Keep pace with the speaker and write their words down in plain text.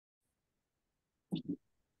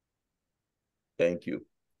Thank you.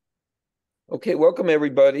 Okay, welcome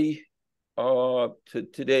everybody to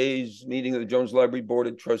today's meeting of the Jones Library Board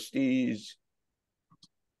of Trustees.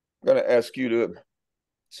 I'm going to ask you to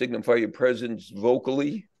signify your presence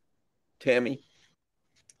vocally. Tammy?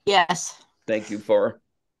 Yes. Thank you, Farah.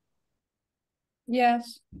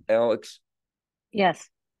 Yes. Alex? Yes.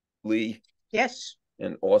 Lee? Yes.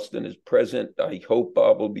 And Austin is present. I hope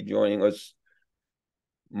Bob will be joining us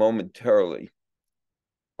momentarily.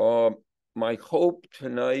 My hope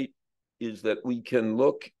tonight is that we can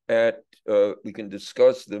look at, we can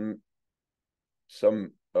discuss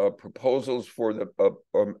some proposals for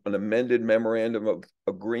an amended memorandum of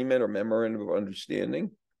agreement or memorandum of understanding.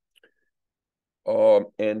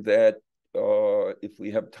 And that if we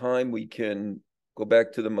have time, we can go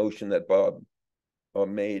back to the motion that Bob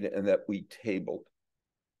made and that we tabled.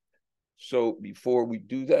 So before we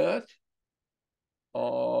do that,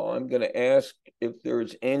 I'm going to ask if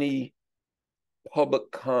there's any public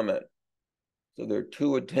comment. So there are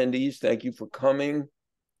two attendees. Thank you for coming.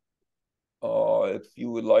 If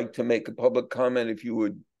you would like to make a public comment, if you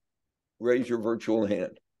would raise your virtual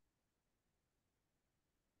hand.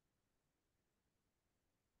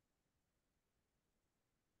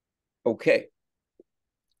 Okay.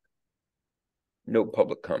 No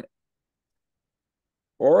public comment.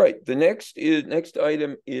 All right. The next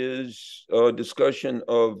item is a discussion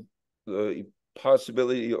of the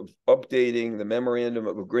possibility of updating the memorandum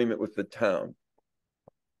of agreement with the town.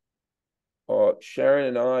 Sharon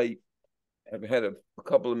and I have had a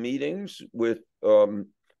couple of meetings with Lynn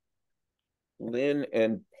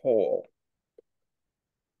and Paul.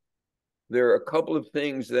 There are a couple of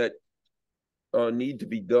things that need to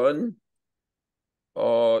be done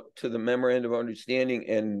to the memorandum of understanding,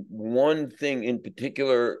 and one thing in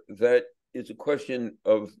particular that is a question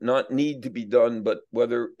of not need to be done, but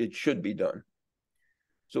whether it should be done.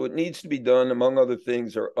 So it needs to be done, among other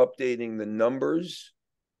things, are updating the numbers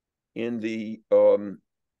in the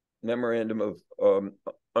memorandum of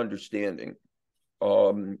understanding.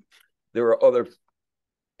 There are other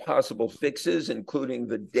possible fixes, including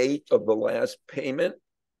the date of the last payment.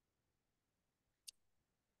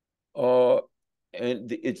 And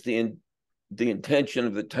it's the intention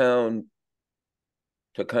of the town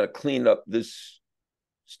to kind of clean up this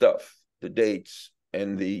stuff, the dates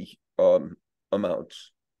and the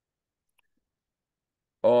amounts.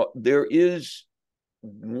 There is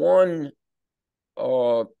one,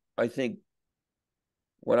 I think,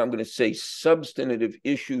 what I'm going to say, substantive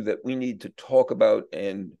issue that we need to talk about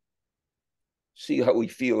and see how we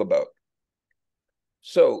feel about.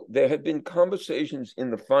 So there have been conversations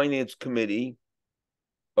in the Finance Committee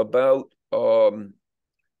about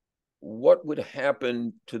what would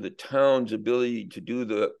happen to the town's ability to do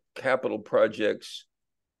the capital projects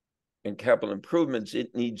and capital improvements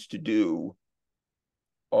it needs to do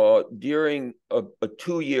during a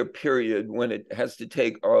 2-year period when it has to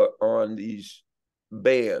take on these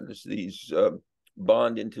bands, these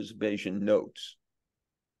bond anticipation notes.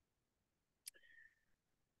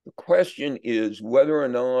 The question is whether or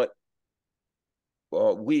not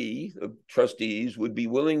we, the trustees, would be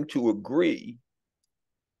willing to agree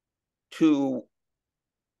to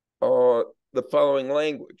the following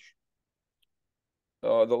language.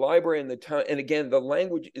 The library and the town, and again, the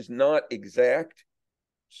language is not exact,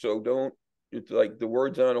 so it's like the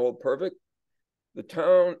words aren't all perfect.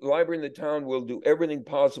 The library and the town will do everything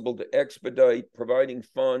possible to expedite providing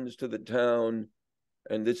funds to the town,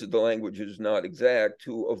 and this is the language is not exact,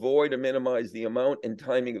 to avoid or minimize the amount and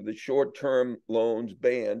timing of the short-term loans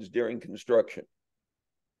bands during construction.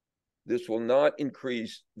 This will not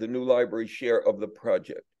increase the new library share of the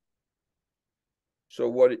project. So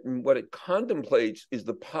what it contemplates is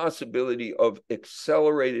the possibility of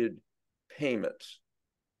accelerated payments.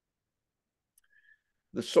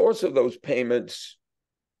 The source of those payments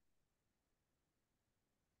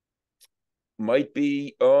might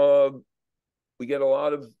be we get a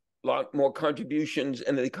lot more contributions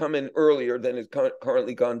and they come in earlier than is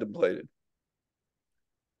currently contemplated.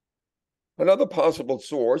 Another possible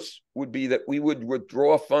source would be that we would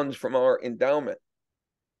withdraw funds from our endowment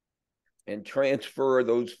and transfer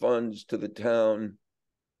those funds to the town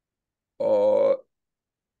so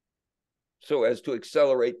as to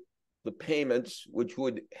accelerate the payments, which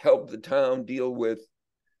would help the town deal with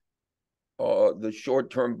the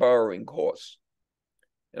short-term borrowing costs.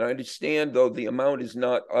 And I understand, though, the amount is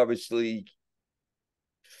not obviously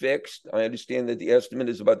fixed. I understand that the estimate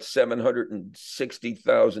is about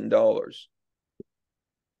 $760,000.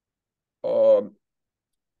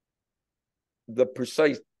 The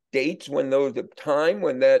precise dates the time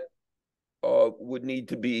when that would need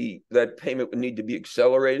to be, that payment would need to be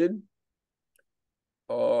accelerated.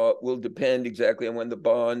 Will depend exactly on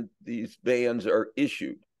when these bans are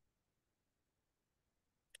issued.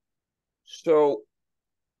 So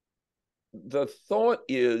the thought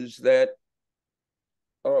is that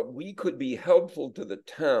we could be helpful to the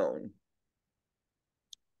town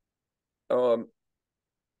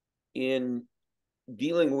in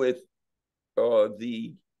dealing with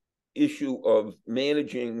the issue of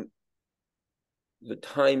managing the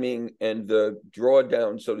timing and the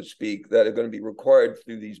drawdown, so to speak, that are going to be required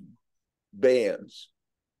through these bans.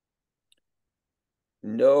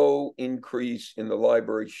 No increase in the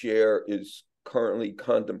library share is currently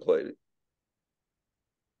contemplated.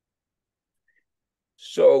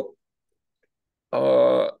 So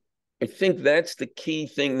I think that's the key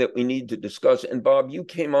thing that we need to discuss. And Bob, you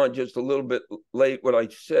came on just a little bit late. What I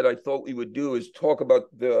said I thought we would do is talk about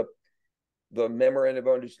the memorandum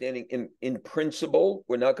of understanding in principle.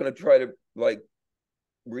 We're not going to try to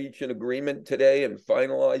reach an agreement today and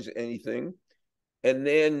finalize anything. And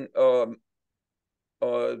then talk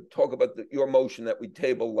about your motion that we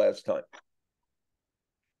tabled last time.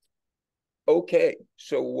 Okay,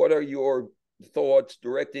 so what are your thoughts,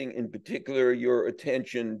 directing in particular your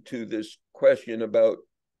attention to this question about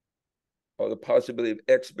the possibility of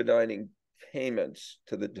expediting payments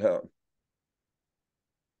to the town?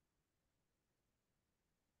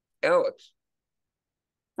 Alex.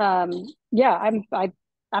 Yeah, I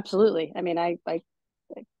absolutely. I mean, I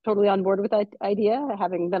totally on board with that idea.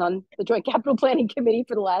 Having been on the Joint Capital Planning Committee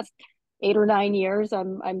for the last 8 or 9 years,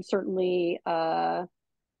 I'm certainly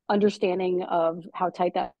understanding of how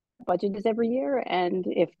tight that budget is every year, and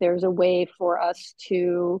if there's a way for us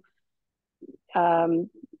to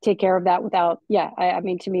take care of that without, I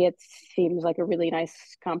mean, to me, it seems like a really nice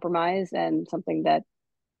compromise and something that,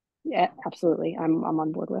 yeah, absolutely, I'm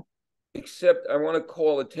on board with. Except I want to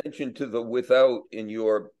call attention to the without in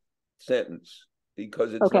your sentence,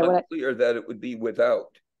 because it's Okay, not clear that it would be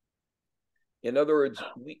without. In other words,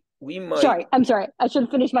 we might. Sorry, I'm sorry. I should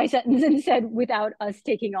have finished my sentence and said without us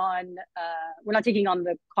taking on, we're not taking on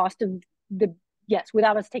the cost of yes,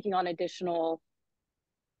 without us taking on additional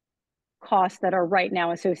costs that are right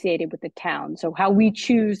now associated with the town. So how we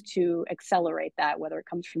choose to accelerate that, whether it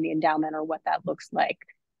comes from the endowment or what that looks like,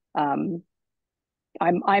 um,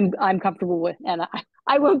 I'm comfortable with, and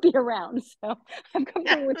I won't be around, so I'm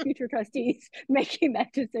comfortable with future trustees making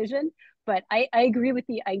that decision. But I agree with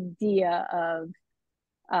the idea of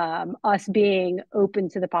us being open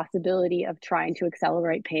to the possibility of trying to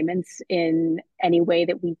accelerate payments in any way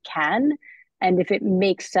that we can. And if it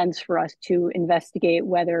makes sense for us to investigate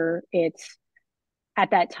whether it's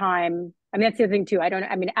at that time, I mean, that's the other thing too.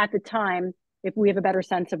 I mean, at the time, if we have a better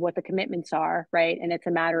sense of what the commitments are, right, and it's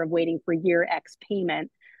a matter of waiting for year X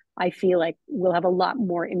payment, I feel like we'll have a lot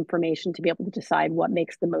more information to be able to decide what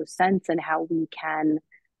makes the most sense and how we can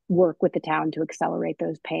work with the town to accelerate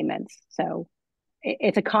those payments. So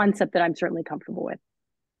it's a concept that I'm certainly comfortable with.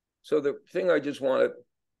 So the thing I just want to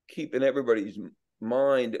keep in everybody's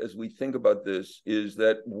mind as we think about this is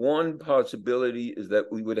that one possibility is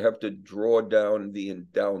that we would have to draw down the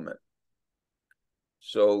endowment.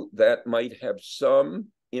 So that might have some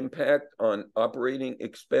impact on operating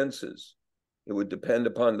expenses. It would depend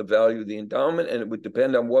upon the value of the endowment, and it would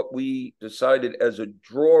depend on what we decided as a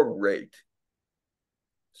draw rate.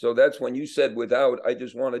 So that's when you said without, I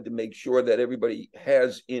just wanted to make sure that everybody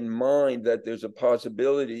has in mind that there's a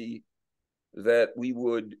possibility that we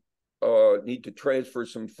would need to transfer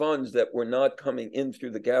some funds that were not coming in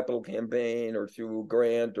through the capital campaign or through a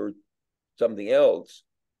grant or something else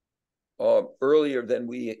earlier than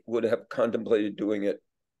we would have contemplated doing it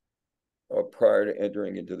prior to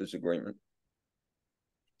entering into this agreement.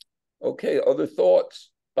 Okay, other thoughts?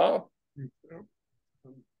 Bob?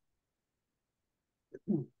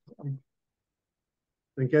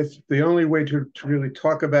 I guess the only way to really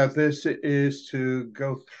talk about this is to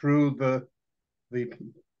go through the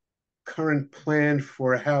current plan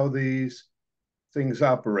for how these things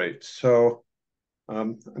operate. So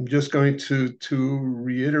I'm just going to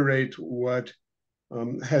reiterate what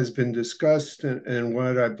has been discussed and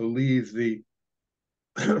what I believe the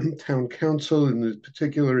town council, and in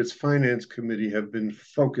particular its finance committee, have been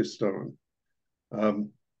focused on.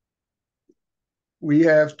 We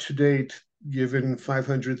have to date given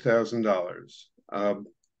 $500,000.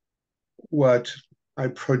 What I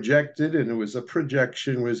projected, and it was a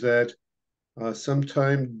projection, was that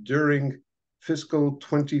sometime during fiscal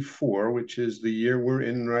 24, which is the year we're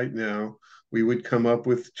in right now, we would come up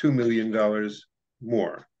with $2 million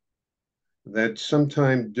more. That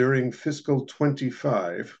sometime during fiscal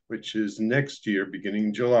 25, which is next year,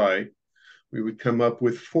 beginning July, we would come up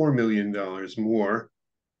with $4 million more.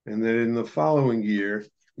 And then in the following year,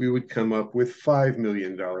 we would come up with $5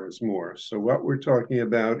 million more. So what we're talking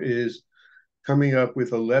about is coming up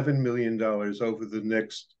with $11 million over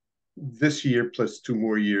this year plus 2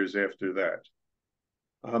 more years after that.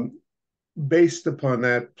 Based upon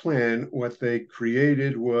that plan, what they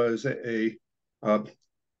created was a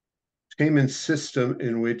payment system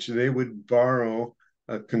in which they would borrow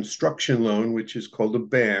a construction loan, which is called a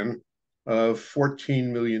BAN, of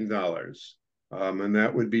 $14 million. And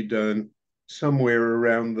that would be done somewhere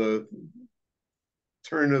around the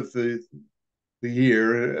turn of the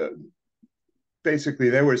year. Basically,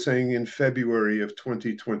 they were saying in February of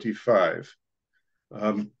 2025.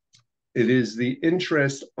 It is the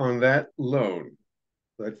interest on that loan,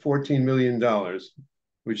 that $14 million,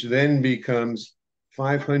 which then becomes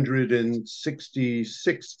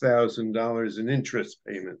 $566,000 in interest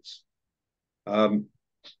payments.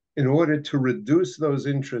 In order to reduce those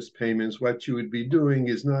interest payments, what you would be doing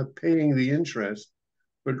is not paying the interest,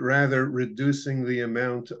 but rather reducing the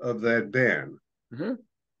amount of that ban.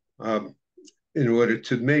 In order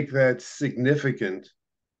to make that significant,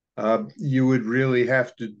 you would really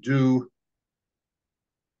have to do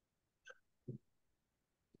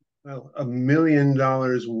 $1 million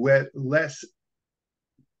less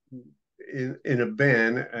in a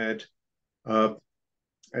ban at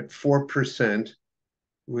 4%,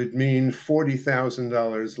 would mean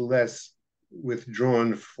 $40,000 less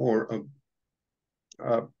withdrawn for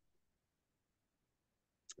I'm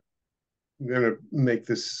going to make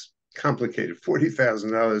this complicated,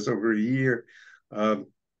 $40,000 over a year,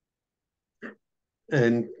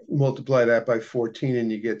 and multiply that by 14, and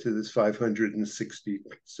you get to this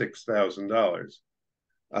 $566,000.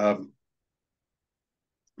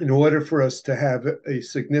 In order for us to have a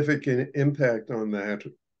significant impact on that,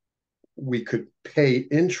 we could pay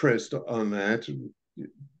interest on that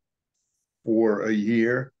for a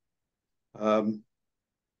year, and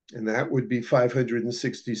that would be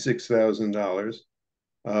 $566,000.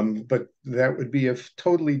 But that would be a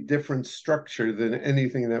totally different structure than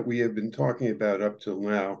anything that we have been talking about up till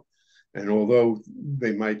now. And although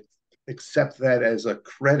they might accept that as a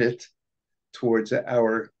credit towards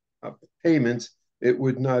our payments, it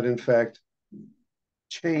would not, in fact,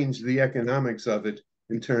 change the economics of it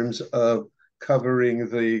in terms of covering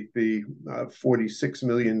the $46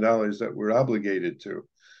 million that we're obligated to.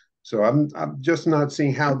 So I'm just not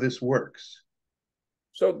seeing how this works.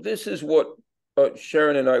 So this is what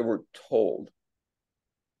Sharon and I were told.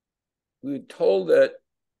 We were told that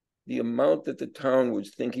the amount that the town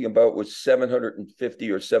was thinking about was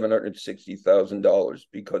 $750,000 or $760,000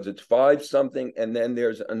 because it's 5 something, and then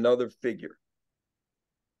there's another figure.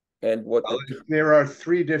 And what there are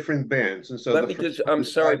 3 different bands, and so I'm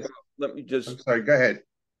sorry. Let me just. I'm sorry. Go ahead.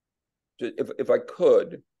 If I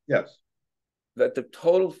could. Yes. That the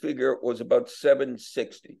total figure was about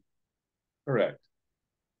 760. Correct.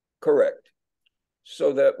 Correct.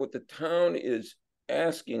 So that what the town is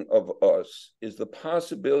asking of us is the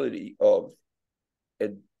possibility of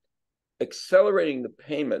accelerating the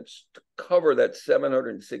payments to cover that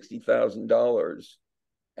 $760,000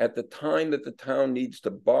 at the time that the town needs to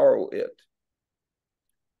borrow it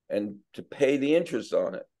and to pay the interest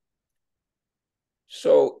on it.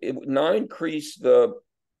 So it would not increase the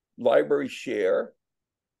library share.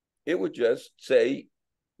 It would just say,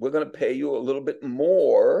 we're going to pay you a little bit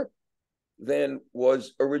more than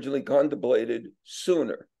was originally contemplated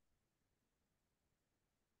sooner.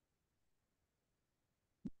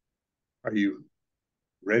 Are you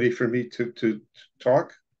ready for me to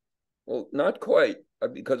talk? Well, not quite,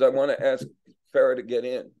 because I want to ask Farah to get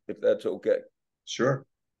in, if that's okay. Sure.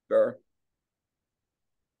 Farah?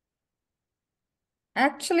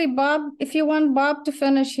 Actually, Bob, if you want Bob to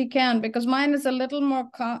finish, he can, because mine is a little more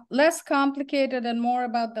less complicated and more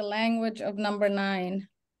about the language of number 9.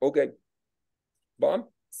 Okay. Bob?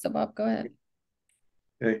 So Bob, go ahead.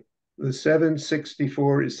 Okay. The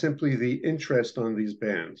 764 is simply the interest on these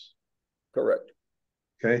bands. Correct.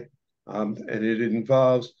 Okay. And it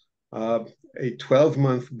involves a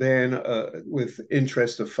 12-month ban with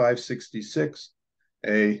interest of 566,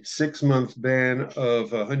 a 6-month ban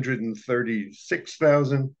of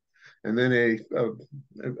 136,000, and then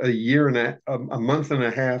a year and a month and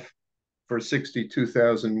a half for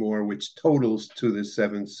 62,000 more, which totals to the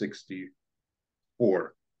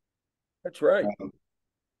 764. That's right.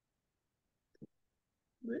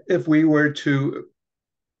 If we were to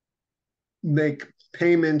make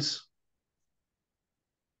payments,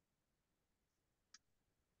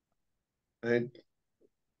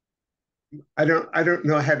 I don't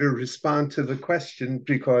know how to respond to the question,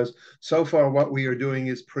 because so far what we are doing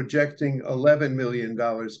is projecting $11 million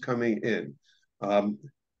coming in.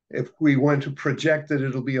 If we want to project that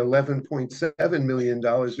it'll be $11.7 million,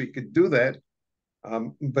 we could do that.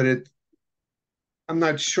 But I'm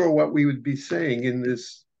not sure what we would be saying in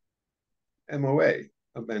this MOA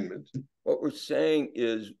amendment. What we're saying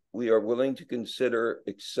is we are willing to consider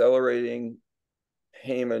accelerating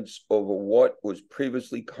payments over what was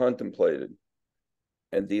previously contemplated.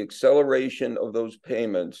 And the acceleration of those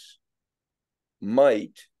payments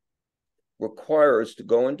might require us to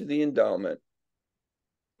go into the endowment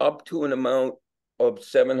up to an amount of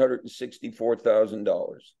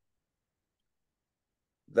 $764,000.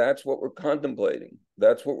 That's what we're contemplating.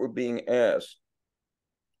 That's what we're being asked.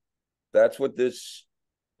 That's what this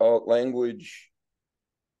language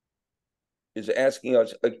is asking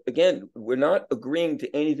us. Again, we're not agreeing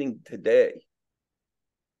to anything today.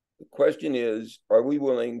 The question is, are we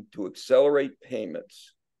willing to accelerate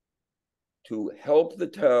payments to help the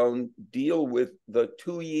town deal with the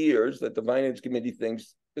 2 years that the Finance Committee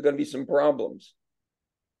thinks there are going to be some problems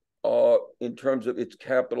in terms of its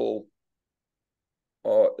capital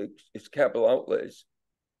outlays?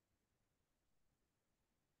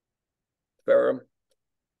 Farah?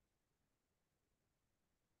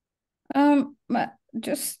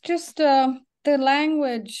 Just the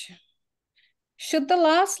language. Should the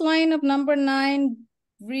last line of number 9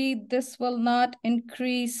 read, "This will not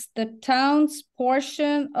increase the town's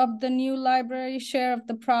portion of the new library share of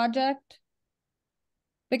the project"?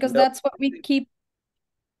 Because that's what we keep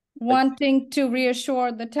wanting to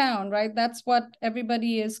reassure the town, right? That's what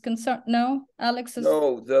everybody is concerned. No, Alex is.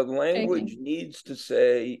 No, the language needs to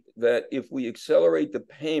say that if we accelerate the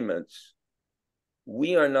payments,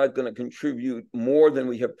 we are not going to contribute more than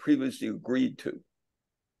we have previously agreed to.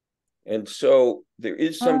 And so there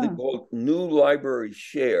is something called new library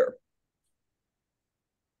share.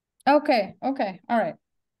 Okay, all right.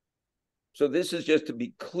 So this is just to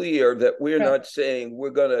be clear that we're not saying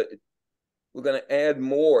we're gonna add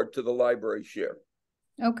more to the library share.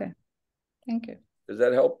 Okay, thank you. Does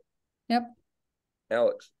that help? Yep.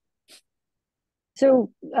 Alex?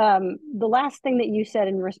 So the last thing that you said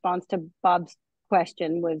in response to Bob's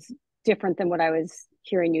question was different than what I was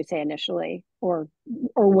hearing you say initially, or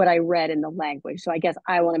what I read in the language. So I guess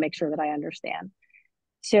I want to make sure that I understand.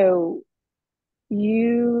 So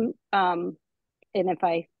you, and if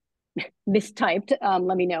I mistyped,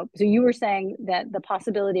 let me know. So you were saying that the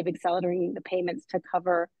possibility of accelerating the payments to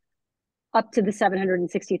cover up to the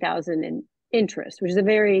 $760,000 in interest, which is a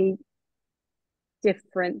very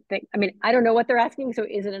different thing. I mean, I don't know what they're asking. So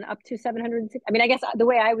is it an up to 760? I mean, I guess the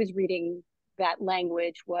way I was reading that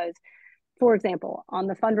language was, for example, on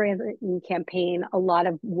the fundraising campaign, a lot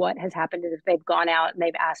of what has happened is they've gone out and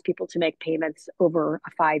they've asked people to make payments over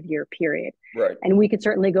a 5-year period. Right. And we could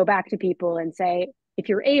certainly go back to people and say, if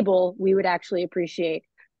you're able, we would actually appreciate,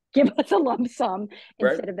 give us a lump sum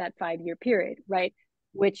instead of that 5-year period, right?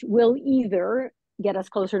 Which will either get us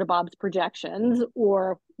closer to Bob's projections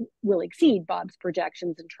or will exceed Bob's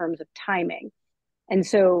projections in terms of timing. And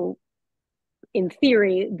so in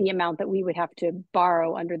theory, the amount that we would have to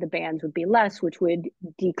borrow under the bands would be less, which would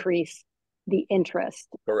decrease the interest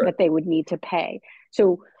that they would need to pay.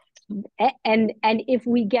 So, and if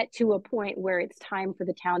we get to a point where it's time for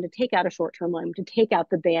the town to take out a short-term loan, to take out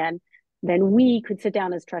the band, then we could sit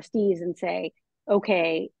down as trustees and say,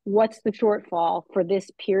 okay, what's the shortfall for this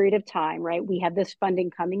period of time, right? We have this funding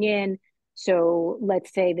coming in. So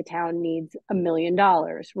let's say the town needs $1 million,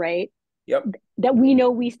 right? Yep. That we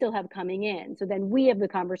know we still have coming in. So then we have the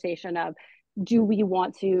conversation of, do we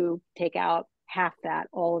want to take out half that,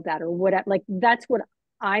 all of that, or what? Like, that's what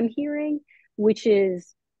I'm hearing, which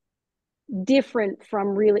is different from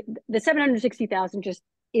really the 760,000 just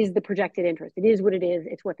is the projected interest. It is what it is.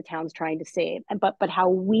 It's what the town's trying to save. But how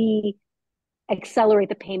we accelerate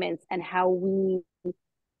the payments and how we,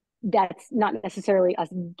 that's not necessarily us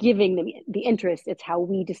giving them the interest. It's how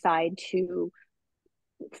we decide to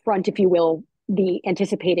front, if you will, the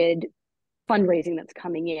anticipated fundraising that's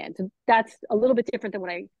coming in. So that's a little bit different than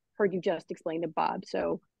what I heard you just explain to Bob.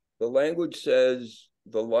 So the language says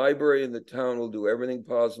the library and the town will do everything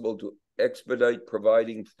possible to expedite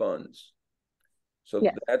providing funds. So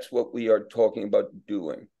that's what we are talking about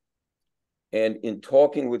doing. And in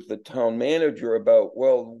talking with the town manager about,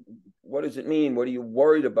 well, what does it mean? What are you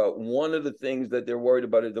worried about? One of the things that they're worried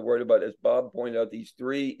about is as Bob pointed out, these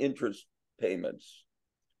 3 interest payments.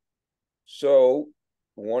 So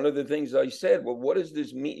one of the things I said, well, what does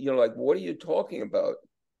this mean? You know, like, what are you talking about?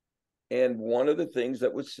 And one of the things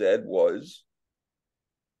that was said was,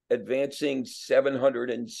 advancing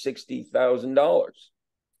 $760,000.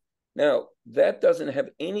 Now, that doesn't have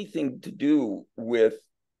anything to do with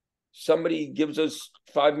somebody gives us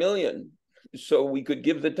 5 million, so we could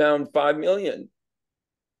give the town 5 million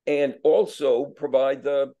and also provide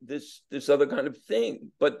this other kind of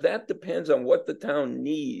thing. But that depends on what the town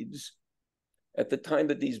needs at the time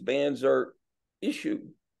that these bans are issued.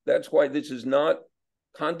 That's why this is not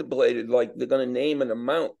contemplated like they're going to name an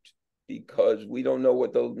amount, because we don't know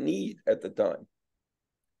what they'll need at the time.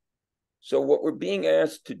 So what we're being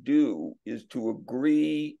asked to do is to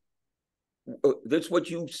agree. That's what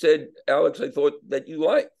you said, Alex. I thought that you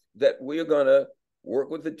liked, that we're going to work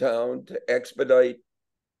with the town to expedite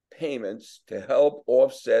payments to help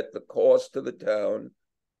offset the cost to the town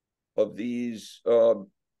of these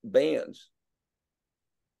bans.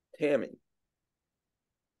 Tammy.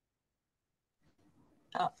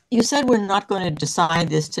 You said we're not going to decide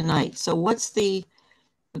this tonight. So what's the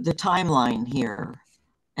timeline here?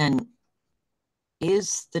 And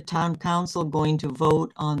is the town council going to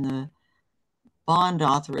vote on the bond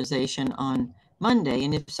authorization on Monday?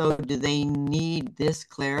 And if so, do they need this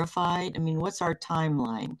clarified? I mean, what's our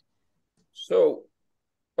timeline? So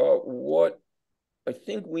what I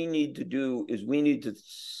think we need to do is we need to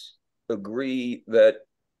agree that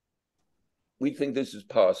we think this is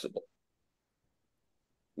possible.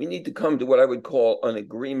 We need to come to what I would call an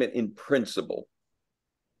agreement in principle.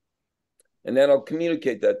 And then I'll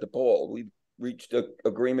communicate that to Paul. We've reached an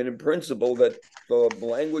agreement in principle that the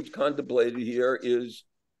language contemplated here is,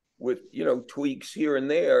 with tweaks here and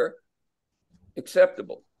there,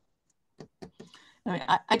 acceptable. I mean,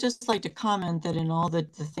 I just like to comment that in all the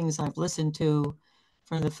things I've listened to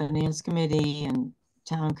from the finance committee and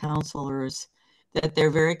town councilors, that they're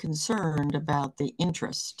very concerned about the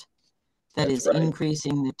interest that That's is right.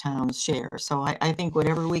 increasing the town's share. So I think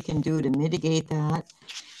whatever we can do to mitigate that,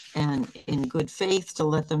 and in good faith to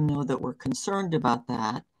let them know that we're concerned about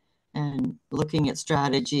that, and looking at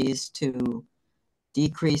strategies to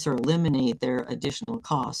decrease or eliminate their additional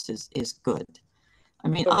costs is good. I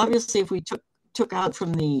mean, Okay. obviously, if we took out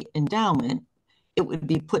from the endowment, it would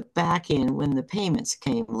be put back in when the payments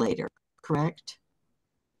came later, correct?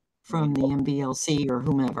 From the MBLC or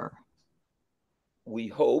whomever. We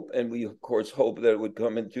hope, and we of course hope that it would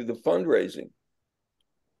come in through the fundraising.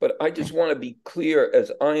 But I just want to be clear,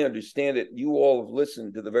 as I understand it, you all have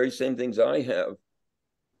listened to the very same things I have.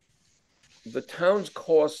 The town's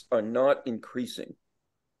costs are not increasing.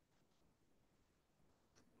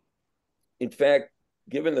 In fact,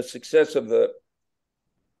 given the success of the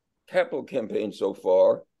capital campaign so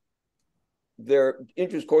far, their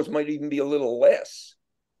interest costs might even be a little less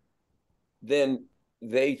than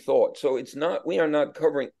they thought. So we are not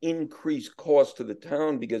covering increased costs to the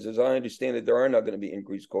town, because as I understand it, there are not going to be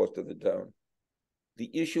increased costs to the town. The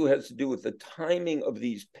issue has to do with the timing of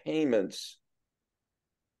these payments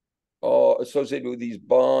associated with these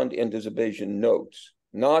bond anticipation notes.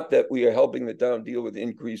 Not that we are helping the town deal with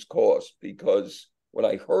increased costs, because what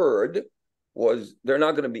I heard was they're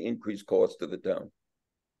not going to be increased costs to the town.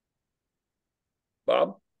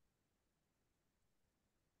 Bob?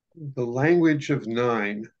 The language of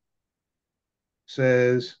 9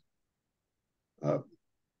 says,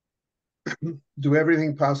 do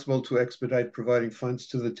everything possible to expedite providing funds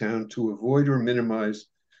to the town to avoid or minimize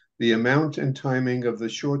the amount and timing of the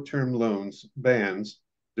short-term loans bans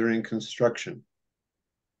during construction.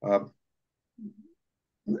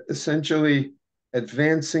 Essentially,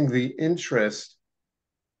 advancing the interest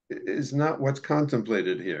is not what's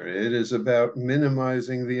contemplated here. It is about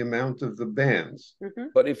minimizing the amount of the bans. Mm-hmm.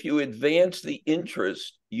 But if you advance the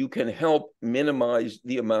interest, you can help minimize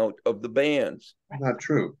the amount of the bans. Not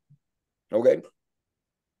true. Okay.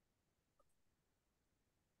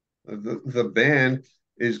 The ban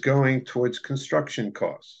is going towards construction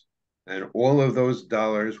costs, and all of those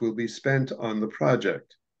dollars will be spent on the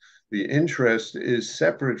project. The interest is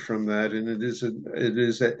separate from that, and it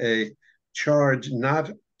is a charge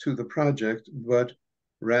not to the project, but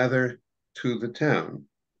rather to the town.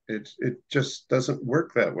 It just doesn't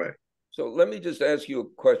work that way. So let me just ask you a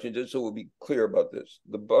question, just so we'll be clear about this.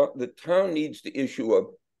 The town needs to issue a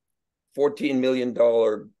 $14 million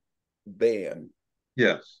ban.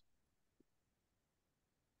 Yes.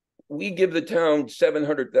 We give the town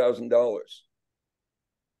 $700,000.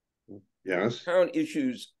 Yes. The town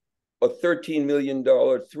issues a $13 million,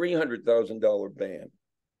 $300,000 ban.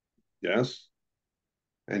 Yes.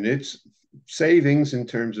 And its savings in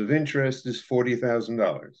terms of interest is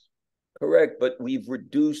 $40,000. Correct, but we've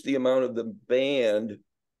reduced the amount of the ban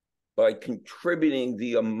by contributing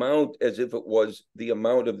the amount as if it was the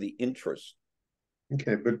amount of the interest.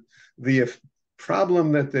 Okay, but the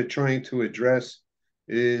problem that they're trying to address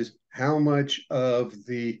is how much of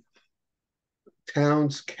the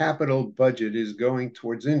town's capital budget is going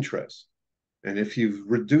towards interest. And if you've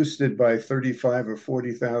reduced it by $35,000 or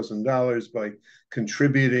 $40,000 by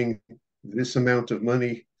contributing this amount of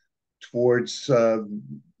money towards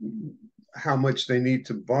how much they need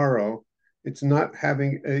to borrow, it's not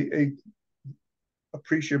having a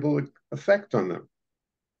appreciable effect on them.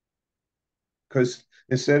 Because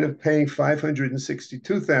instead of paying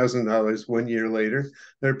 $562,000 one year later,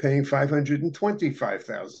 they're paying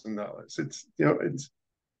 $525,000.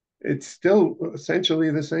 It's still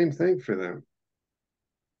essentially the same thing for them.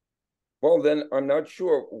 Well, then I'm not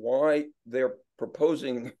sure why they're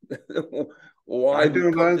proposing. I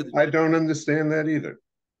don't understand that either.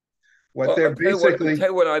 What they're basically, I'll tell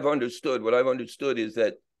you what I've understood. What I've understood is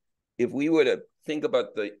that if we were to think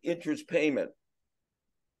about the interest payment,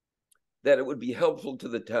 that it would be helpful to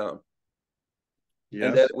the town. Yes.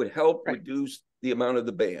 And that it would help reduce the amount of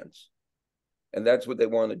the bans. And that's what they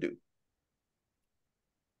want to do.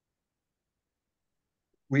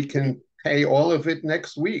 We can pay all of it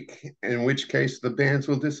next week, in which case the bans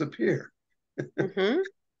will disappear. Mm-hmm.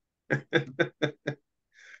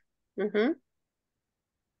 Mm-hmm.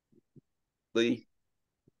 Lee?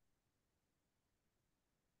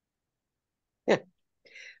 Yeah.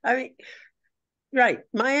 I mean, right.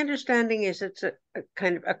 My understanding is it's a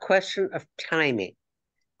kind of a question of timing.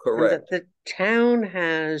 Correct. And that the town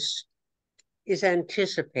is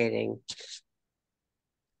anticipating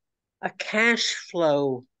a cash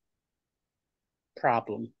flow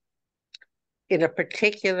problem in a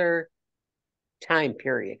particular time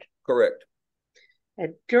period. Correct.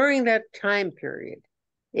 And during that time period,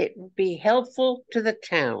 it would be helpful to the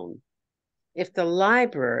town if the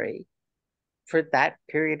library, for that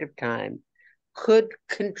period of time, could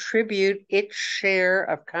contribute its share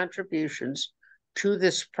of contributions to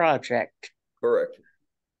this project. Correct.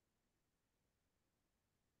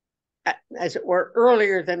 As it were,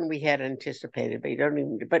 earlier than we had anticipated, but you don't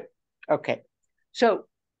even, but okay. So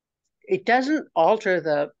it doesn't alter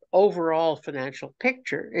the overall financial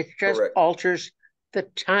picture. It just Correct. alters the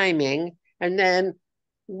timing. And then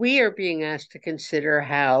we are being asked to consider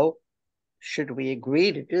how, should we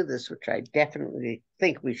agree to do this, which I definitely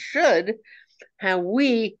think we should, how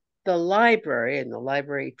we, the library and the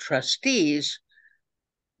library trustees,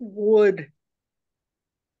 would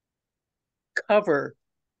cover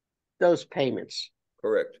those payments.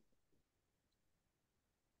 Correct.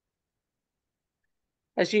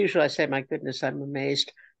 As usual, I say, my goodness, I'm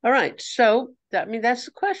amazed. All right, so that's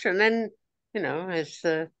the question. And as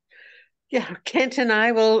Kent and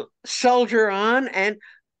I will soldier on, and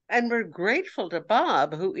we're grateful to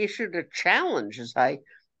Bob, who issued a challenge, as I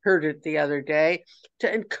heard it the other day,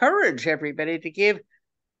 to encourage everybody to give,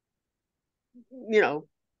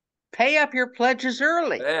 pay up your pledges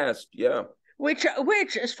early. Fast, yeah. Which,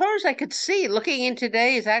 as far as I could see, looking in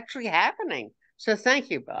today, is actually happening. So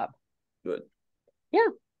thank you, Bob. Good. Yeah.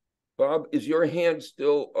 Bob, is your hand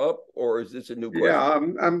still up, or is this a new question? Yeah,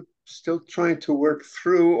 I'm still trying to work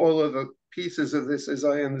through all of the pieces of this as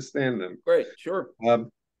I understand them. Great, sure.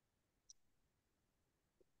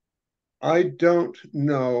 I don't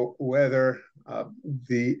know whether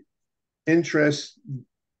the interest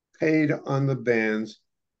paid on the bans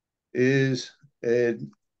is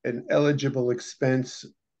an eligible expense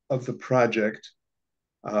of the project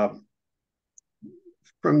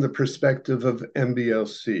from the perspective of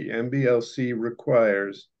MBLC. MBLC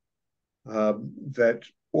requires that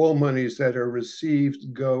all monies that are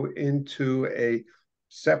received go into a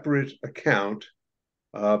separate account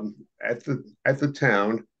at the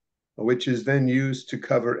town, which is then used to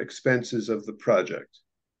cover expenses of the project.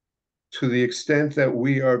 To the extent that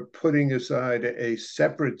we are putting aside a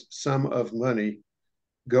separate sum of money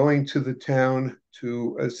going to the town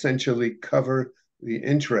to essentially cover the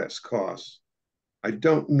interest costs, I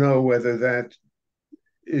don't know whether that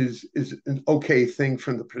is an okay thing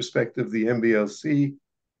from the perspective of the MBLC.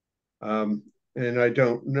 And I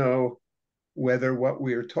don't know whether what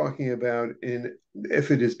we are talking about,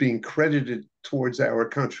 if it is being credited towards our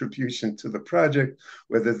contribution to the project,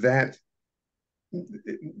 whether that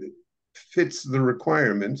fits the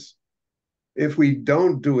requirements. If we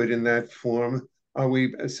don't do it in that form, are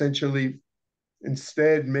we essentially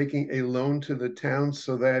instead making a loan to the town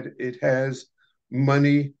so that it has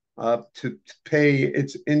money to pay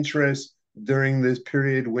its interest during this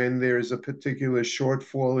period when there is a particular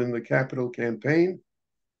shortfall in the capital campaign?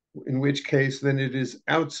 In which case, then it is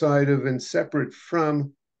outside of and separate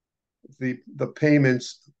from the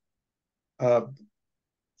payments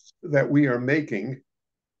that we are making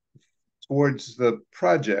towards the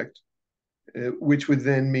project. which would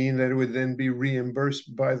then mean that it would then be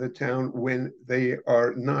reimbursed by the town when they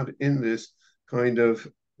are not in this kind of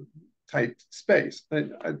tight space.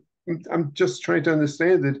 I'm just trying to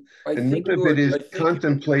understand it, and none of it is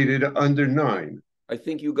contemplated under 9. I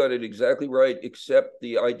think you got it exactly right, except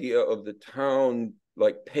the idea of the town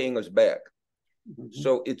like paying us back.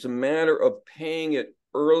 So it's a matter of paying it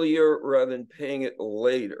earlier rather than paying it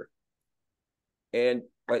later. And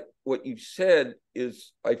what you said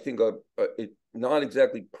is, I think, not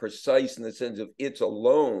exactly precise in the sense of it's a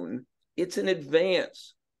loan, it's an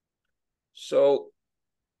advance. So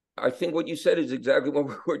I think what you said is exactly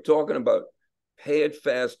what we're talking about. Pay it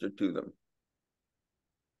faster to them.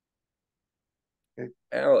 Okay.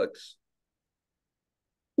 Alex.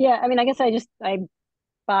 Yeah, I mean, I guess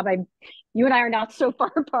Bob, you and I are not so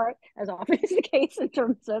far apart as often is the case in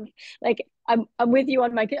terms of like I'm with you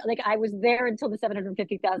on my like I was there until the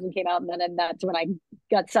 750,000 came out, and then that's when I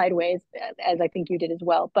got sideways, as I think you did as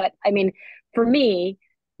well. But I mean, for me,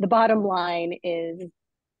 the bottom line is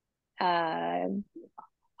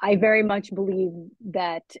I very much believe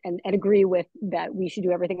that and agree with that we should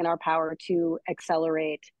do everything in our power to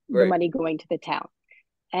accelerate the money going to the town.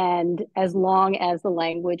 And as long as the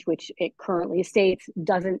language, which it currently states,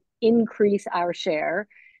 doesn't increase our share,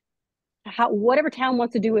 whatever town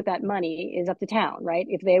wants to do with that money is up to town, right?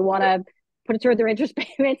 If they want to put it toward their interest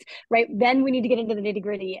payments, right, then we need to get into the nitty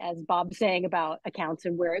gritty, as Bob's saying, about accounts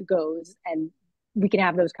and where it goes, and we can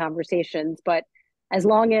have those conversations. But as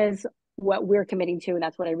long as what we're committing to, and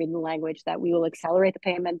that's what I read in the language, that we will accelerate the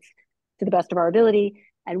payments to the best of our ability,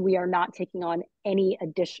 and we are not taking on any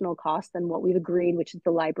additional cost than what we've agreed, which is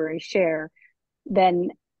the library share, then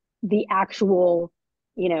the actual,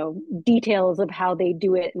 details of how they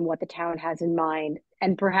do it and what the town has in mind,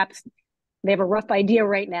 and perhaps they have a rough idea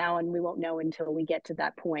right now and we won't know until we get to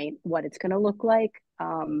that point what it's going to look like,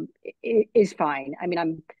 is fine. I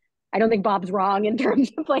mean, I don't think Bob's wrong in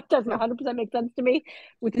terms of like, doesn't 100% make sense to me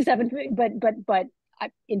with the 7, but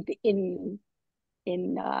in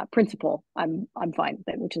principle, I'm fine with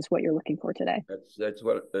it, which is what you're looking for today. That's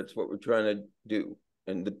what we're trying to do.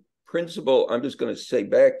 And the principle, I'm just going to say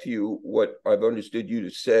back to you what I've understood you to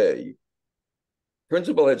say.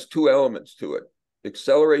 Principle has 2 elements to it: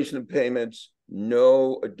 acceleration of payments,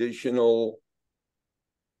 no additional,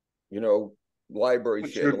 library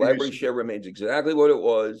share. The library share remains exactly what it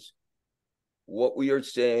was. What we are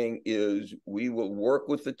saying is we will work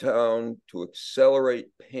with the town to accelerate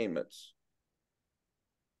payments.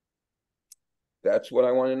 That's what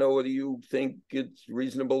I want to know, whether you think it's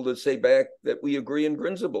reasonable to say back that we agree in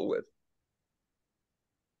principle with.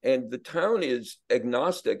 And the town is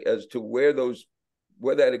agnostic as to where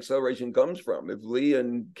that acceleration comes from. If Lee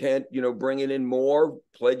and Kent, bringing in more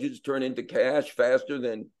pledges turn into cash faster,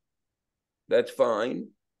 then that's fine.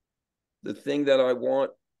 The thing that I want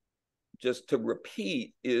just to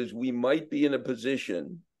repeat is we might be in a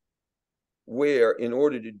position where, in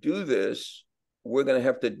order to do this, we're going to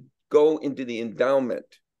have to go into the endowment.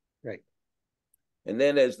 Right. And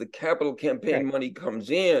then as the capital campaign money comes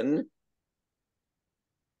in,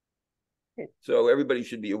 so everybody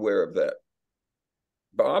should be aware of that.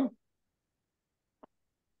 Bob?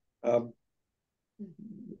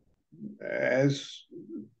 As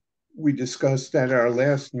we discussed at our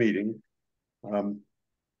last meeting,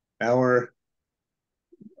 our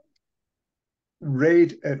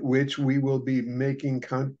rate at which we will be making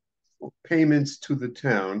payments to the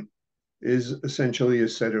town is essentially a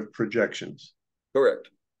set of projections. Correct.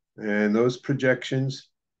 And those projections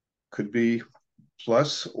could be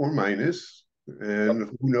plus or minus, and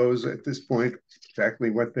who knows at this point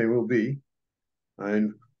exactly what they will be.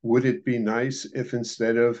 And would it be nice if at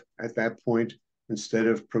that point, instead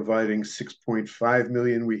of providing 6.5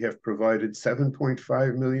 million, we have provided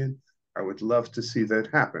 7.5 million? I would love to see that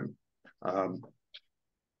happen.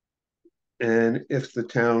 And if the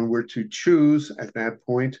town were to choose at that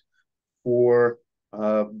point for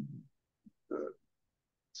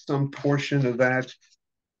some portion of that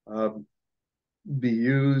be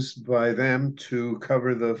used by them to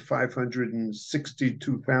cover the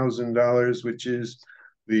 $562,000, which is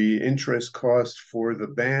the interest cost for the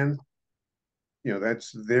ban,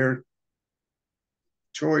 that's their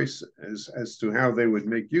choice as to how they would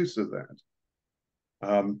make use of that.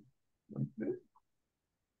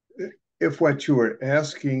 If what you are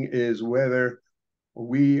asking is whether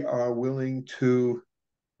we are willing to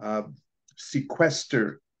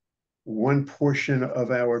sequester one portion of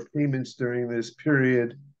our payments during this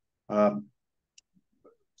period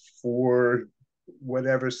for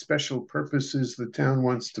whatever special purposes the town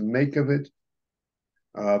wants to make of it,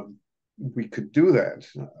 we could do that.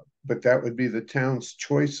 but that would be the town's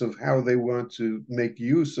choice of how they want to make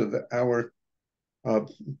use of our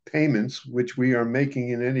payments, which we are making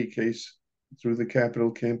in any case through the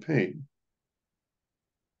capital campaign.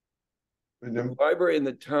 And The library and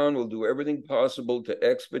the town will do everything possible to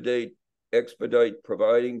expedite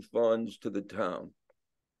providing funds to the town.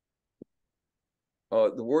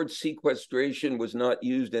 The word sequestration was not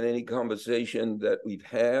used in any conversation that we've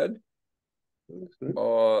had.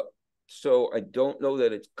 So I don't know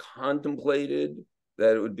that it's contemplated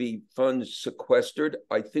that it would be funds sequestered.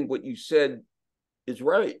 I think what you said is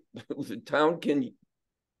right. The town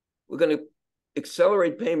we're going to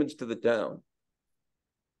accelerate payments to the town.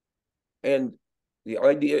 And the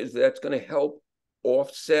idea is that's going to help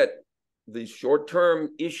offset the short-term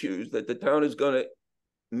issues that the town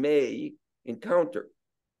may encounter.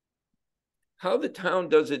 How the town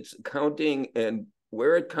does its accounting and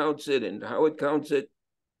where it counts it and how it counts it,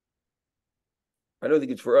 I don't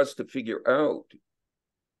think it's for us to figure out.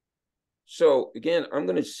 So again, I'm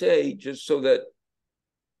going to say, just so that,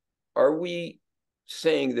 are we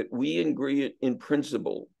saying that we agree in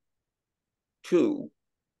principle to,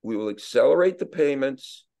 we will accelerate the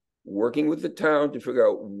payments, working with the town to figure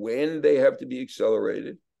out when they have to be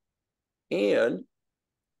accelerated, and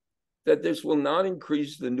that this will not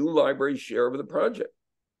increase the new library share of the project?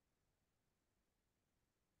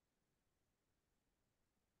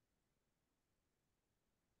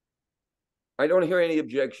 I don't hear any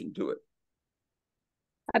objection to it.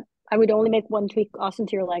 I would only make one tweak, Austin,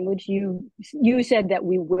 to your language. You said that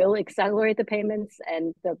we will accelerate the payments,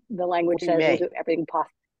 and the language says we'll do everything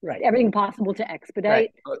possible. Right. Everything possible to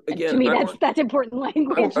expedite. Right. Again, to me, that's important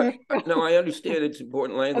language. No, I understand it's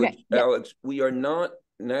important language, okay, Alex. Yeah. We are not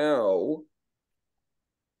now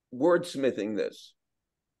wordsmithing this.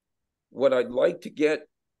 What I'd like to get,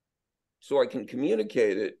 so I can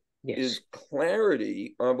communicate it, is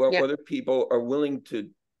clarity on whether people are willing to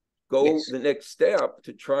go the next step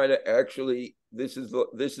to try to actually, this is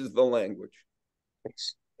the language.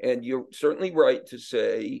 Yes. And you're certainly right to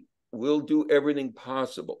say we'll do everything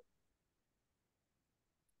possible.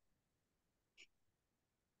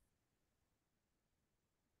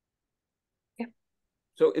 Yeah.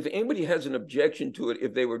 So if anybody has an objection to it,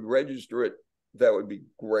 if they would register it, that would be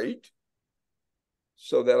great.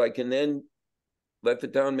 So that I can then let the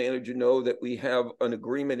town manager know that we have an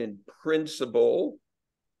agreement in principle,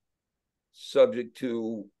 subject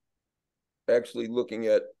to actually looking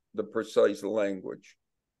at the precise language.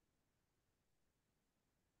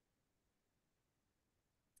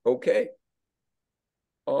 Okay.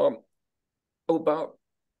 Oh, Bob.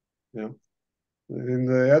 Yeah. And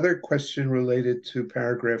the other question related to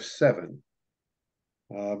paragraph 7.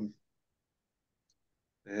 And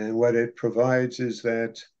what it provides is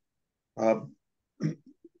that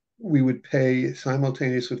we would pay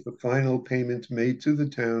simultaneous with the final payment made to the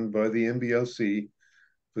town by the MBLC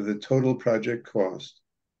for the total project cost,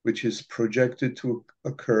 which is projected to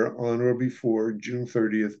occur on or before June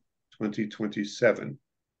 30th, 2027.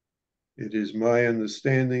 It is my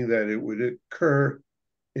understanding that it would occur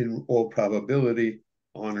in all probability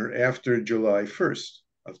on or after July 1st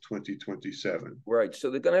of 2027. Right,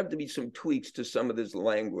 so there's going to have to be some tweaks to some of this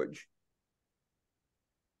language.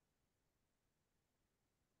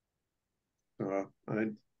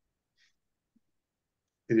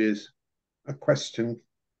 It is a question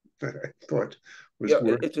that I thought was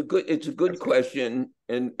worth. It's a good question,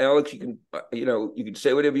 and Alex, you can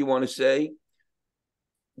say whatever you want to say.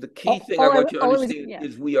 The key thing I want you to understand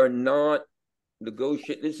is we are not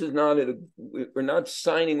negotiating. This is not we're not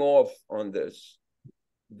signing off on this.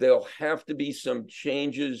 There'll have to be some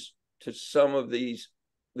changes to some of this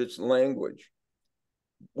language,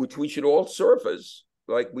 which we should all surface.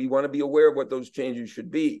 Like, we want to be aware of what those changes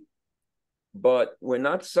should be. But we're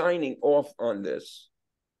not signing off on this.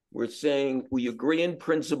 We're saying we agree in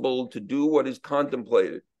principle to do what is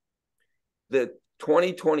contemplated. The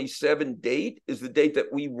 2027 date is the date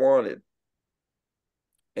that we wanted.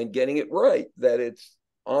 And getting it right, that it's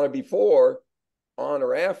on or before, on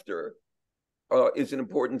or after, is an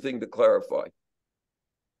important thing to clarify.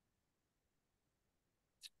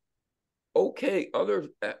 Okay,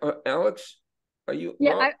 Alex, are you?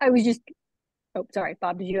 Yeah, I was just, oh, sorry,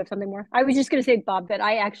 Bob, did you have something more? I was just going to say, Bob, that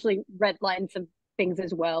I actually redlined some things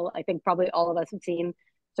as well. I think probably all of us have seen.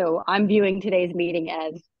 So I'm viewing today's meeting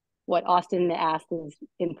as what Austin asked is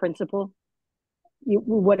in principle.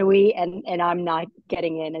 What are we? And I'm not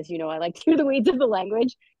getting in, as you know, I like to hear the weeds of the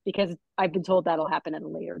language because I've been told that'll happen at a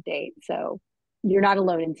later date. So you're not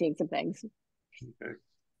alone in seeing some things. Okay.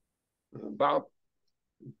 Bob?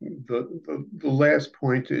 The last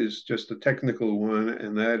point is just a technical one,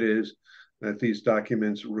 and that is that these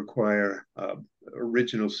documents require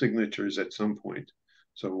original signatures at some point.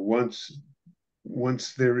 So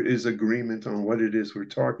once there is agreement on what it is we're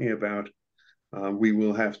talking about, we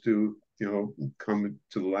will have to, come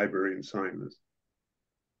to the library and sign this.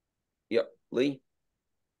 Yep, Lee?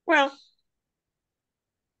 Well,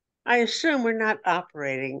 I assume we're not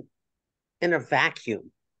operating in a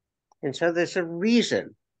vacuum. And so there's a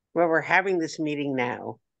reason why we're having this meeting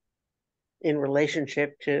now in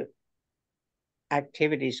relationship to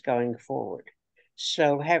activities going forward.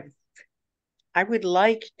 So I would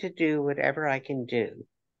like to do whatever I can do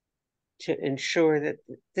to ensure that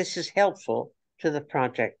this is helpful to the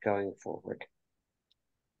project going forward.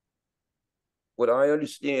 What I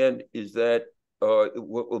understand is that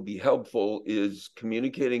what will be helpful is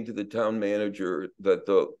communicating to the town manager that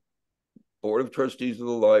the Board of Trustees of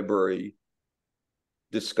the library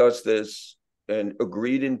discussed this and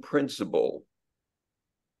agreed in principle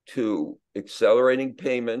to accelerating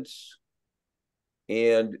payments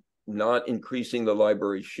and not increasing the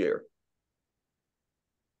library's share.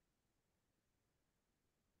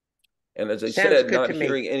 And as I said, not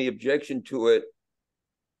hearing any objection to it,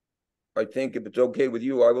 I think if it's okay with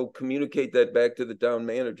you, I will communicate that back to the town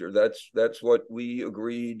manager. That's what we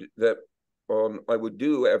agreed that I would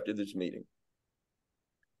do after this meeting.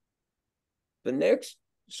 The next,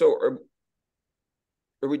 so are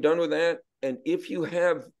we done with that? And if you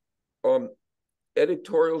have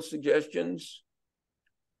editorial suggestions,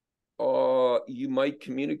 you might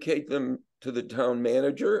communicate them to the town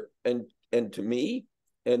manager and to me,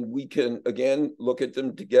 and we can again look at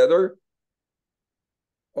them together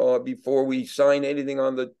before we sign anything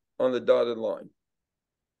on the dotted line.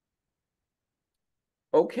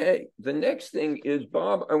 Okay, the next thing is,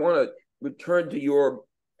 Bob, I want to return to your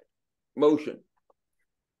motion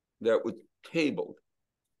that was tabled.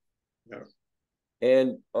 Yeah.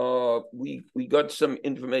 And we got some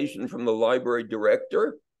information from the library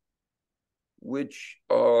director, which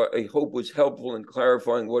I hope was helpful in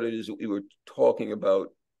clarifying what it is that we were talking about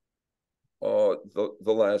the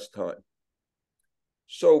last time.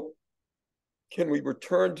 So can we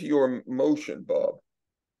return to your motion, Bob?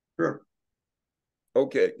 Sure.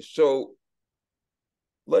 Okay, so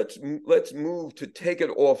let's move to take it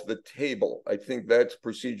off the table. I think that's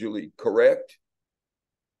procedurally correct.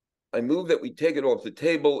 I move that we take it off the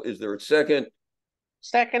table. Is there a second?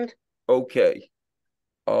 Second. Okay.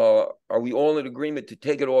 Are we all in agreement to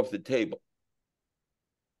take it off the table?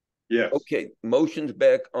 Yes. Okay, motion's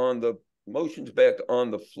back on the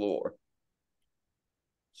floor.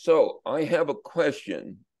 So I have a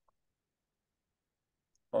question.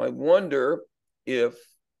 I wonder if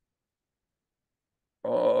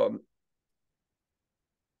what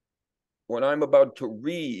I'm about to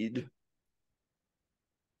read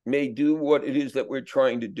may do what it is that we're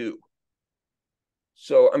trying to do.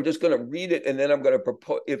 So I'm just going to read it, and then I'm going to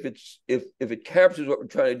propose, if it captures what we're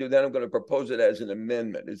trying to do, then I'm going to propose it as an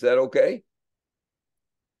amendment. Is that okay?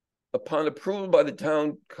 Upon approval by the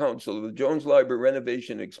town council of the Jones Library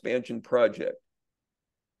renovation and expansion project,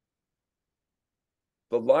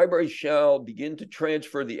 the library shall begin to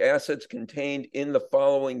transfer the assets contained in the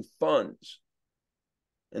following funds,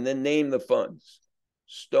 and then name the funds: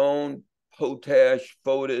 Stone, Potash,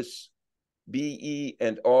 Fotis, B.E.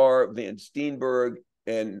 and R. Van Steenberg,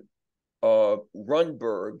 and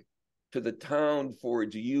Rundberg, to the town for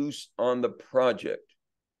its use on the project.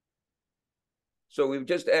 So we've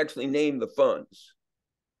just actually named the funds.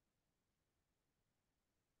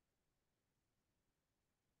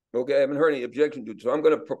 Okay, I haven't heard any objection to it, so I'm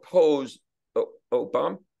going to propose.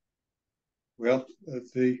 Bob? Well,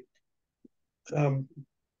 the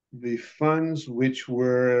funds which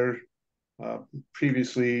were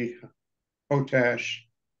previously Potash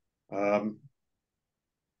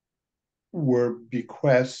were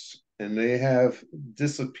bequests, and they have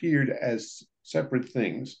disappeared as separate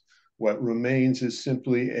things. What remains is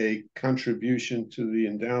simply a contribution to the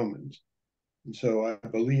endowment. And so I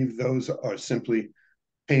believe those are simply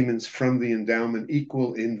payments from the endowment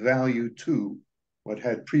equal in value to what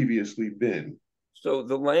had previously been. So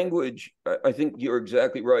the language, I think you're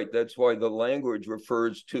exactly right. That's why the language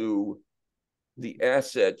refers to the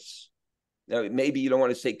assets. Now, maybe you don't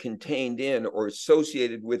want to say contained in or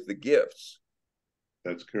associated with the gifts.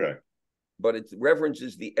 That's correct. But it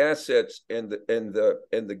references the assets and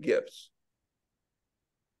the gifts.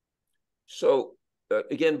 So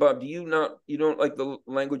again, Bob, you don't like the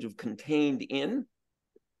language of contained in?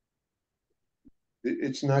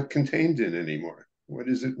 It's not contained in anymore. What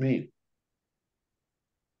does it mean?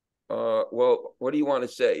 Well, what do you want to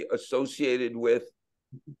say? Associated with?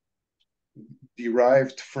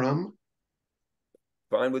 Derived from?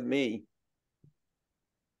 Fine with me.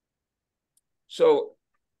 So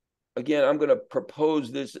again, I'm going to propose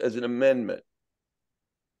this as an amendment.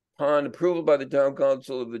 Upon approval by the Town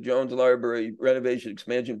Council of the Jones Library renovation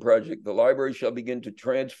expansion project, the library shall begin to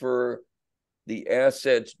transfer the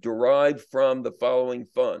assets derived from the following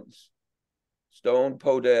funds: Stone,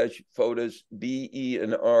 Potash, Fotis, B, E,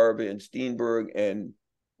 and R, Van Steenberg, and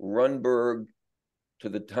Runberg to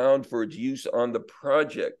the town for its use on the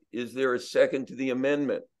project. Is there a second to the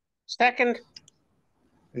amendment? Second.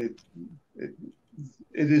 It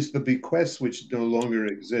is the bequests which no longer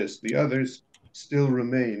exist. The others still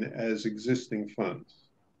remain as existing funds.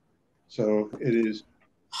 So it is,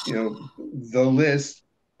 the list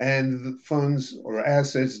and the funds or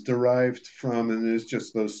assets derived from, and there's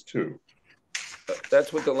just those two.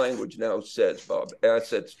 That's what the language now says, Bob.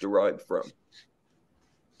 Assets derived from.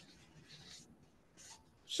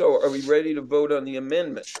 So are we ready to vote on the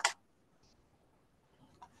amendment?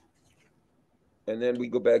 And then we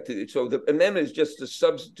go back to, so the amendment is just to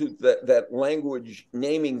substitute that language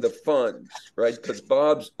naming the funds, right? Because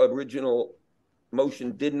Bob's original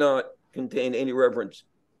motion did not contain any reference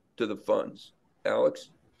to the funds. Alex?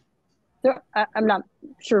 So I'm not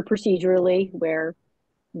sure procedurally where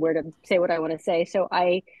to say what I want to say. So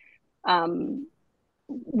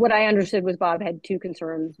what I understood was Bob had two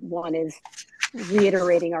concerns. One is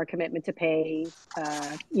reiterating our commitment to pay,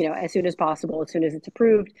 as soon as possible, as soon as it's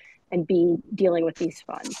approved, and B, dealing with these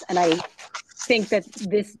funds. And I think that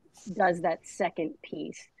this does that second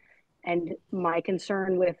piece. And my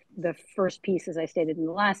concern with the first piece, as I stated in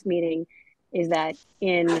the last meeting, is that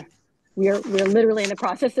we're literally in the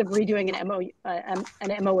process of redoing an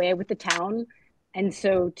MOA with the town. And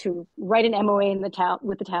so to write an MOA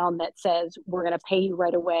with the town that says we're going to pay you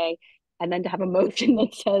right away, and then to have a motion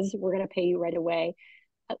that says we're going to pay you right away,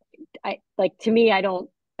 to me,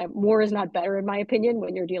 more is not better, in my opinion,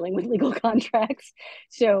 when you're dealing with legal contracts.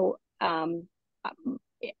 So again,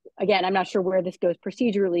 I'm not sure where this goes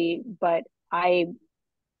procedurally, but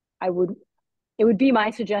it would be my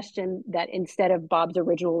suggestion that instead of Bob's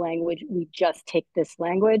original language, we just take this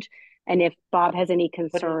language. And if Bob has any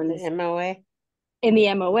concerns in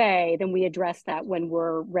the MOA, then we address that when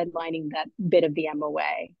we're redlining that bit of the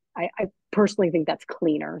MOA. I personally think that's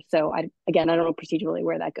cleaner. So I don't know procedurally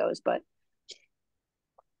where that goes, but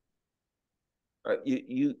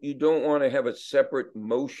you don't want to have a separate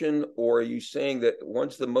motion, or are you saying that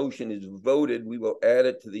once the motion is voted, we will add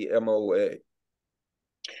it to the MOA?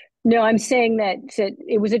 No, I'm saying that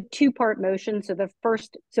it was a two-part motion.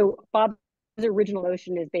 So Bob's original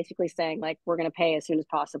motion is basically saying, like, we're going to pay as soon as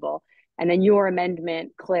possible. And then your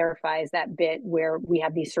amendment clarifies that bit where we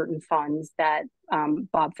have these certain funds that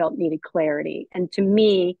Bob felt needed clarity. And to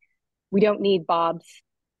me, we don't need Bob's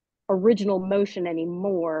original motion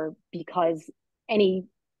anymore, because any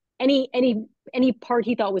part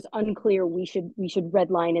he thought was unclear, we should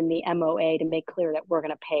redline in the MOA to make clear that we're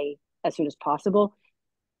going to pay as soon as possible.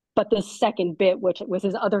 But the second bit, which was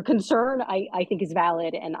his other concern, I think is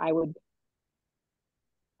valid, and I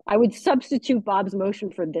would substitute Bob's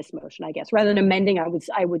motion for this motion, I guess. Rather than amending,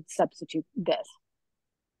 I would substitute this.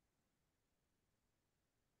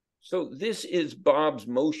 So this is Bob's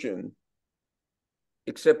motion,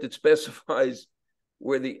 except it specifies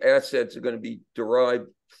where the assets are going to be derived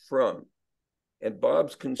from. And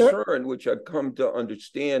Bob's concern, which I've come to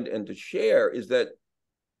understand and to share, is that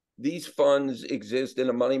these funds exist in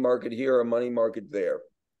a money market here, a money market there.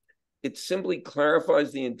 It simply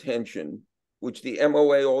clarifies the intention, which the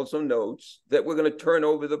MOA also notes, that we're going to turn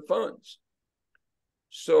over the funds.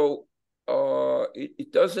 So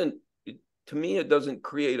it doesn't, to me, it doesn't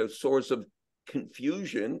create a source of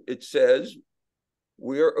confusion. It says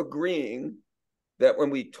we're agreeing that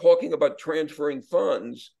when we're talking about transferring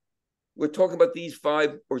funds, we're talking about these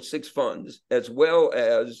 5 or 6 funds, as well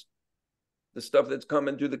as the stuff that's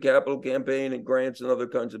coming through the capital campaign and grants and other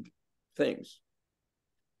kinds of things.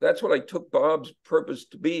 That's what I took Bob's purpose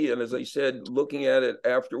to be. And as I said, looking at it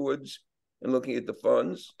afterwards and looking at the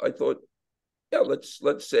funds, I thought, yeah,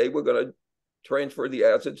 let's say we're going to transfer the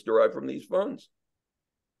assets derived from these funds.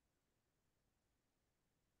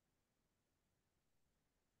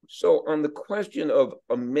 So on the question of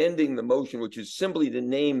amending the motion, which is simply to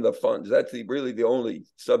name the funds, that's really the only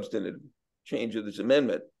substantive change of this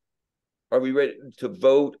amendment. Are we ready to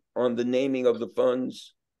vote on the naming of the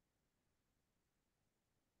funds?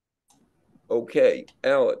 Okay,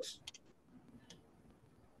 Alex.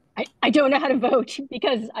 I don't know how to vote,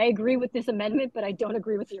 because I agree with this amendment, but I don't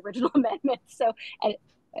agree with the original amendment. So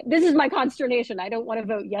this is my consternation. I don't want to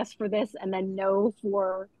vote yes for this and then no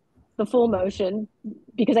for the full motion,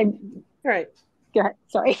 because Right. Go ahead.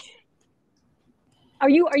 Sorry. Are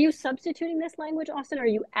you substituting this language, Austin, or are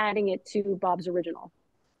you adding it to Bob's original?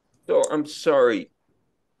 So I'm sorry.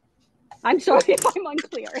 I'm sorry if I'm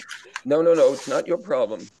unclear. No, it's not your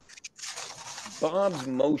problem. Bob's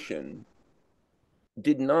motion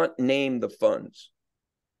did not name the funds.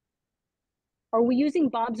 Are we using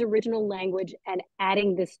Bob's original language and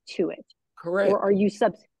adding this to it? Correct. Or are you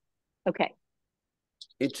okay.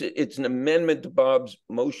 It's an amendment to Bob's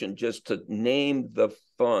motion just to name the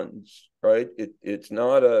funds, right? It's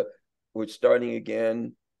not we're starting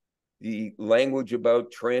again. The language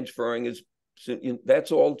about transferring is,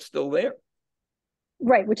 that's all still there.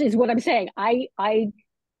 Right, which is what I'm saying. I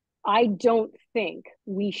don't think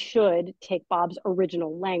we should take Bob's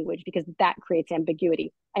original language because that creates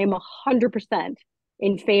ambiguity. I am 100%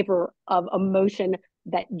 in favor of a motion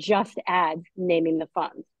that just adds naming the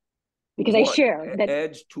funds. Because I share that.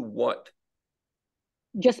 Adds to what?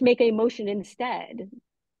 Just make a motion instead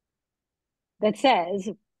that says,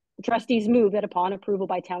 trustees move that upon approval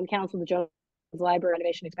by town council, the Jones Library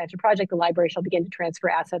Renovation Expansion Project, the library shall begin to transfer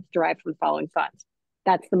assets derived from the following funds.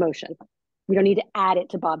 That's the motion. We don't need to add it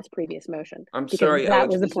to Bob's previous motion. I'm sorry, that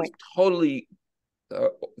Alex, was the this point. is totally,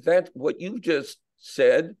 that what you just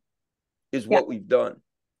said is what we've done.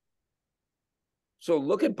 So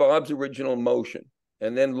look at Bob's original motion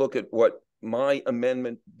and then look at what my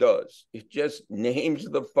amendment does. It just names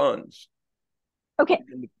the funds. Okay.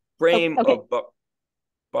 In the frame of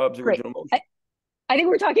Bob's original motion. I think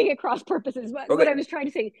we're talking at cross purposes, but what I was trying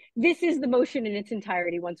to say, this is the motion in its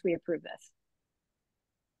entirety once we approve this.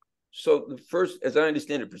 So the first, as I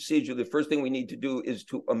understand it, procedure, the first thing we need to do is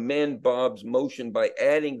to amend Bob's motion by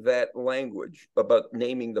adding that language about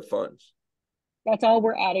naming the funds. That's all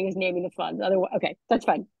we're adding is naming the funds. Otherwise, okay, that's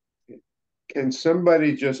fine. Can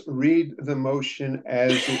somebody just read the motion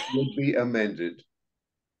as it would be amended?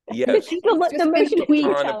 Yes. The motion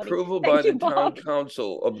on approval by the town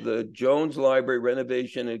council of the Jones Library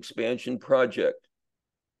Renovation and Expansion Project,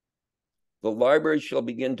 the library shall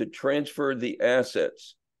begin to transfer the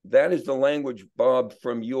assets. That is the language, Bob,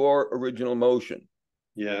 from your original motion.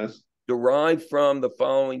 Yes. Derived from the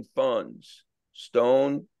following funds: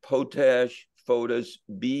 Stone, Potash, Fotis,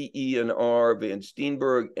 B.E.N.R., Van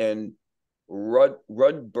Steenberg, and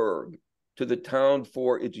Rudberg to the town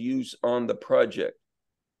for its use on the project.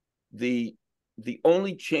 The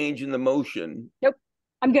only change in the motion. Nope.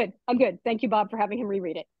 I'm good. Thank you, Bob, for having him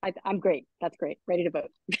reread it. I'm great. That's great. Ready to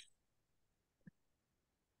vote.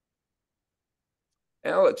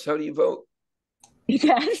 Alex, how do you vote?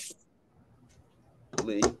 Yes.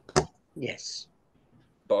 Lee? Yes.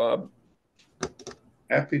 Bob?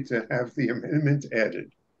 Happy to have the amendment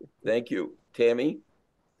added. Thank you. Tammy?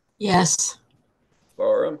 Yes.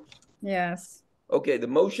 Laura? Yes. Okay, the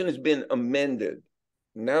motion has been amended.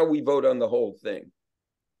 Now we vote on the whole thing.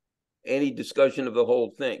 Any discussion of the whole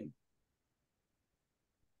thing?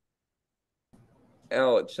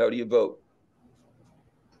 Alex, how do you vote?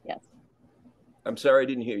 Yes. I'm sorry, I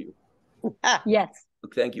didn't hear you. Yes.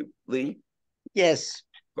 Thank you. Lee? Yes.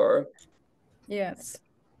 Laura? Yes.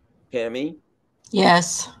 Tammy?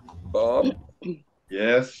 Yes. Bob?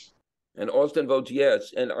 Yes. And Austin votes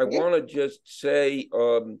yes. And I want to just say,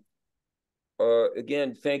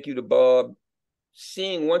 again, thank you to Bob.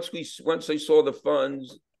 Seeing once I saw the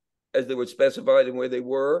funds as they were specified and where they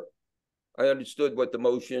were, I understood what the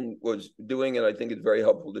motion was doing, and I think it's very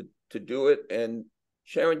helpful to do it. And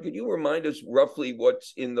Sharon, could you remind us roughly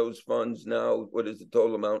what's in those funds now? What is the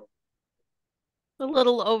total amount? A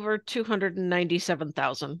little over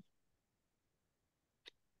 297,000.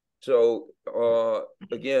 So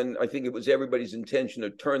again, I think it was everybody's intention to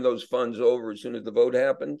turn those funds over as soon as the vote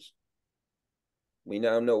happens. We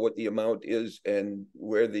now know what the amount is and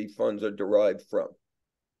where the funds are derived from.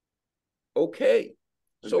 Okay.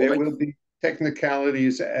 So there will be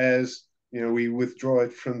technicalities as, we withdraw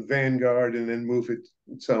it from Vanguard and then move it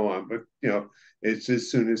and so on. But, it's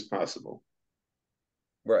as soon as possible.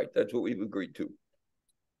 Right. That's what we've agreed to.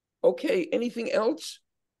 Okay. Anything else?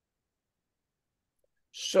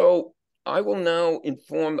 So I'll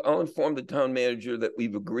inform the town manager that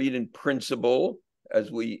we've agreed in principle,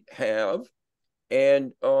 as we have.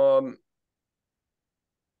 And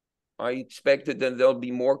I expect that then there'll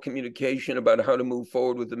be more communication about how to move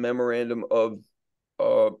forward with the memorandum of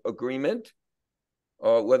agreement.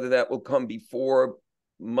 Whether that will come before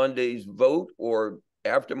Monday's vote or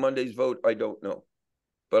after Monday's vote, I don't know.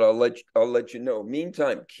 But I'll let you know.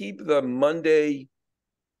 Meantime, keep the Monday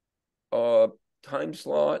time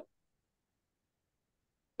slot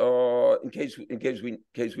in case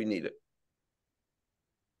we need it.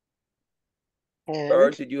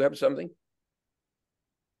 Farah, did you have something?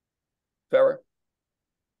 Farah?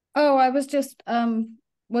 Oh, I was just,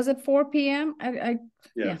 was it 4 p.m.?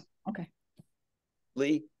 Yeah, okay.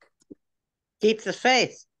 Lee? Keep the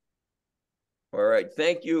faith. All right.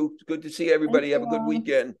 Thank you. It's good to see everybody. Have a good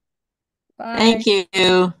weekend. Bye. Thank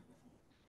you.